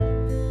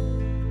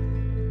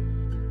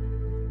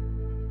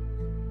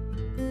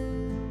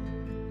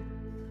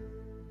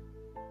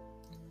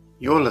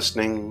You're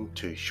listening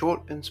to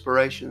Short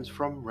Inspirations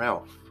from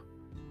Ralph,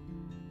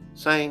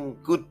 saying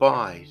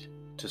goodbye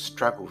to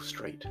Struggle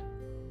Street,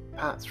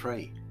 Part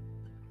 3.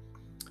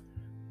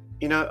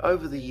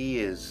 Over the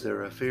years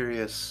there are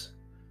various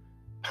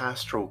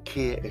pastoral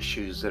care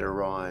issues that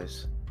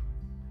arise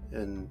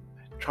in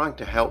trying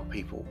to help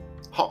people.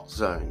 Hot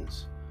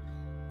zones,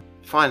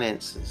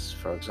 finances,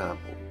 for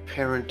example,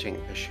 parenting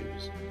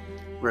issues,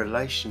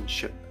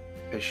 relationship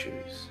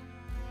issues,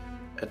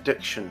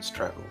 addiction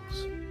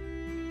struggles.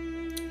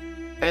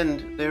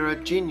 And there are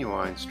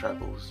genuine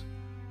struggles,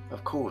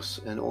 of course,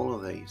 in all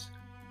of these.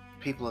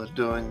 People are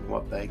doing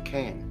what they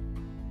can.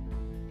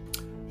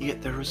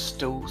 Yet there is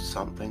still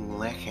something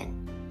lacking.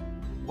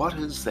 What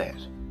is that?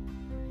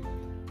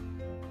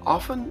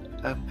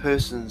 Often a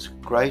person's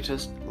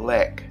greatest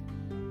lack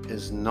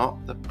is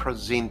not the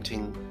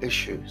presenting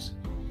issues.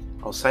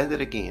 I'll say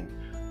that again.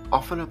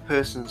 Often a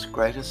person's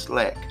greatest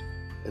lack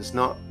is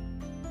not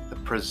the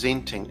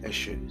presenting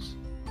issues,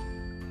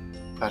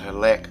 but a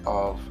lack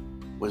of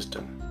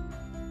wisdom.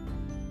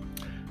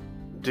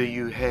 Do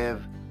you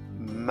have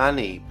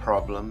money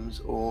problems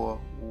or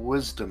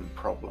wisdom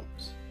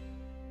problems?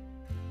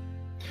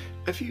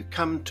 If you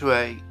come to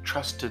a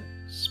trusted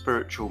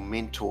spiritual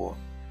mentor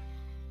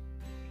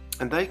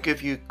and they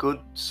give you good,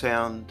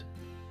 sound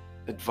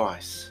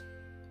advice,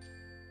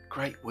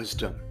 great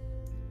wisdom,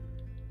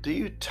 do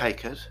you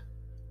take it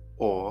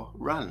or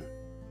run?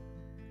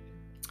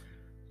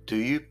 Do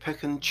you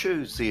pick and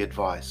choose the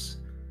advice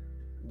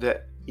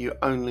that you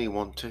only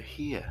want to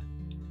hear?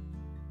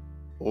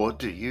 Or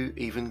do you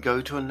even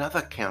go to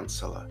another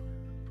counselor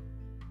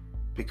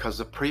because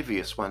the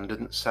previous one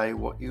didn't say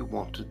what you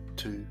wanted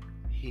to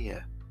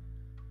hear?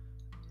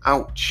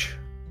 Ouch!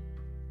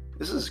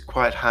 This is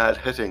quite hard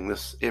hitting,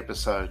 this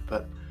episode,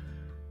 but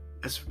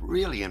it's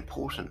really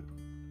important.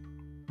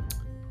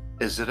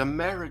 Is it a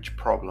marriage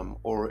problem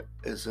or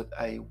is it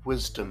a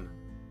wisdom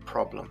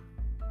problem?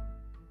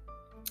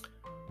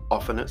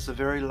 Often it's the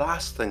very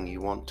last thing you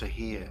want to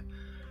hear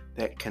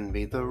that can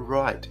be the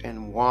right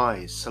and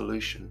wise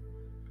solution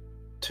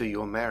to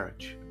your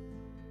marriage.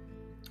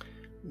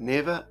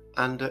 Never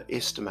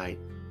underestimate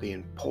the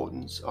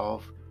importance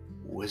of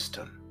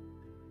wisdom.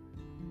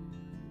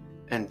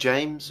 In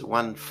James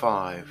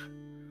 1:5,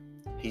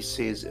 he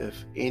says,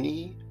 if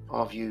any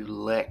of you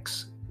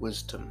lacks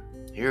wisdom,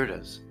 here it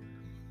is,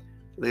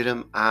 let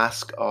him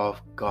ask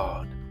of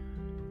God,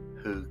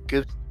 who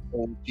gives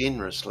all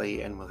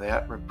generously and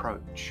without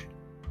reproach,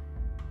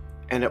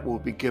 and it will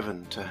be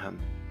given to him.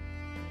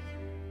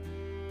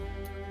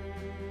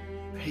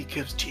 He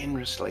gives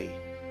generously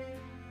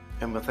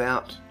and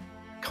without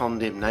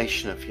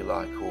condemnation, if you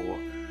like, or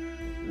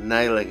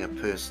nailing a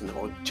person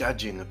or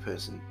judging a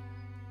person.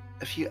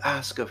 If you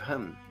ask of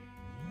him,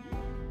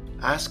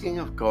 asking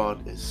of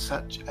God is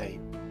such a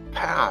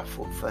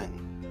powerful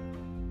thing.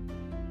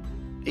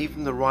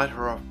 Even the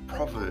writer of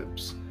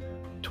Proverbs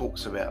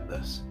talks about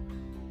this.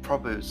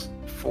 Proverbs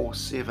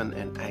 4:7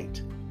 and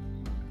 8.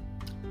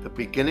 The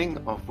beginning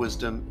of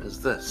wisdom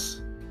is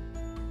this: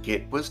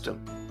 get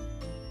wisdom.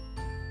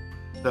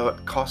 Though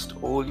it cost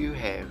all you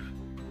have,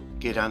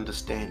 get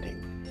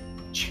understanding.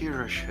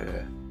 Cherish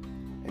her,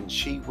 and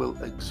she will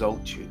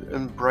exalt you.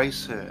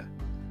 Embrace her,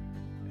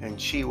 and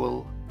she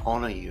will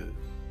honor you.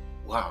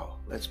 Wow,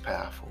 that's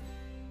powerful.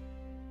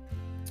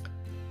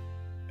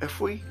 If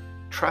we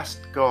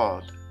trust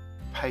God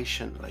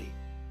patiently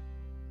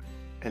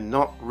and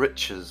not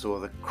riches or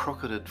the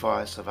crooked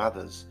advice of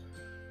others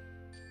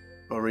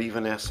or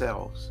even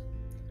ourselves,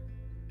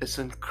 it's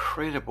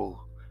incredible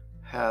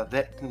how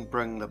that can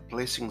bring the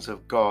blessings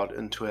of God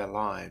into our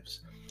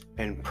lives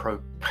and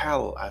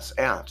propel us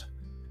out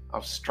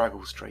of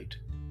Struggle Street.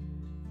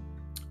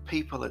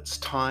 People, it's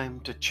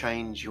time to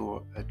change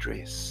your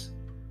address.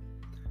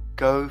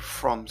 Go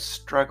from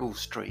Struggle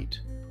Street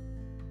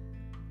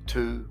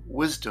to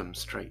Wisdom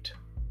Street.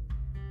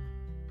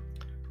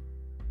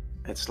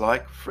 It's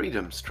like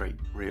Freedom Street,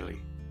 really.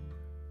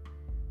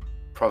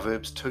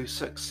 Proverbs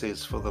 2:6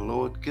 says, for the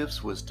Lord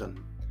gives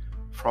wisdom.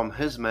 From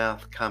his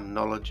mouth come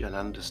knowledge and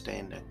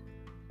understanding.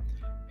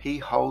 He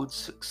holds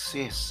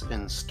success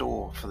in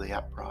store for the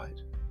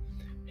upright.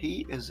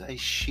 He is a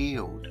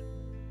shield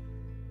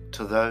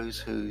to those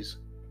whose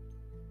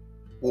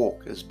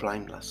walk is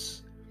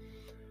blameless.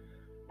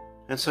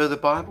 And so the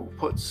Bible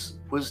puts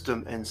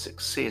wisdom and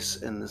success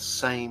in the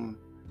same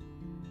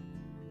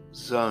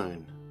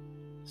zone,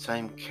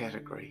 same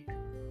category.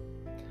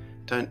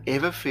 Don't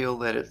ever feel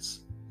that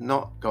it's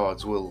not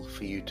God's will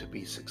for you to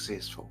be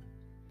successful.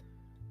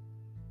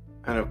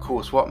 And of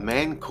course, what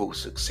man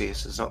calls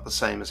success is not the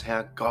same as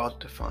how God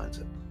defines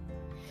it.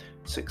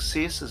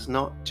 Success is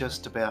not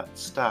just about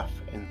stuff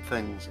and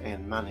things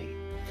and money.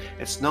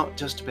 It's not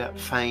just about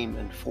fame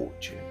and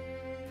fortune.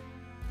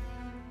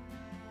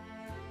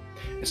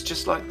 It's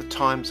just like the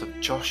times of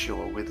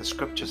Joshua, where the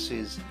scripture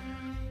says,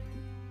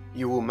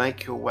 you will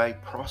make your way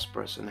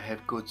prosperous and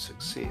have good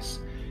success.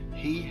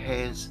 He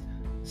has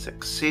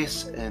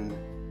success in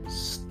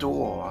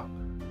store.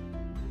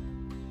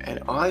 And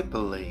I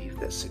believe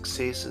that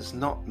success is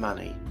not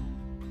money.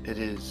 It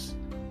is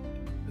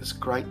this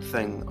great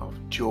thing of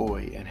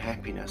joy and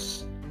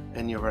happiness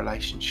in your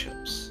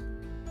relationships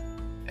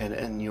and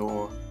in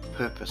your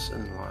purpose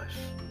in life.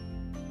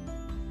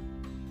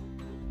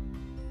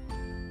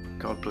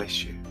 God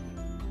bless you.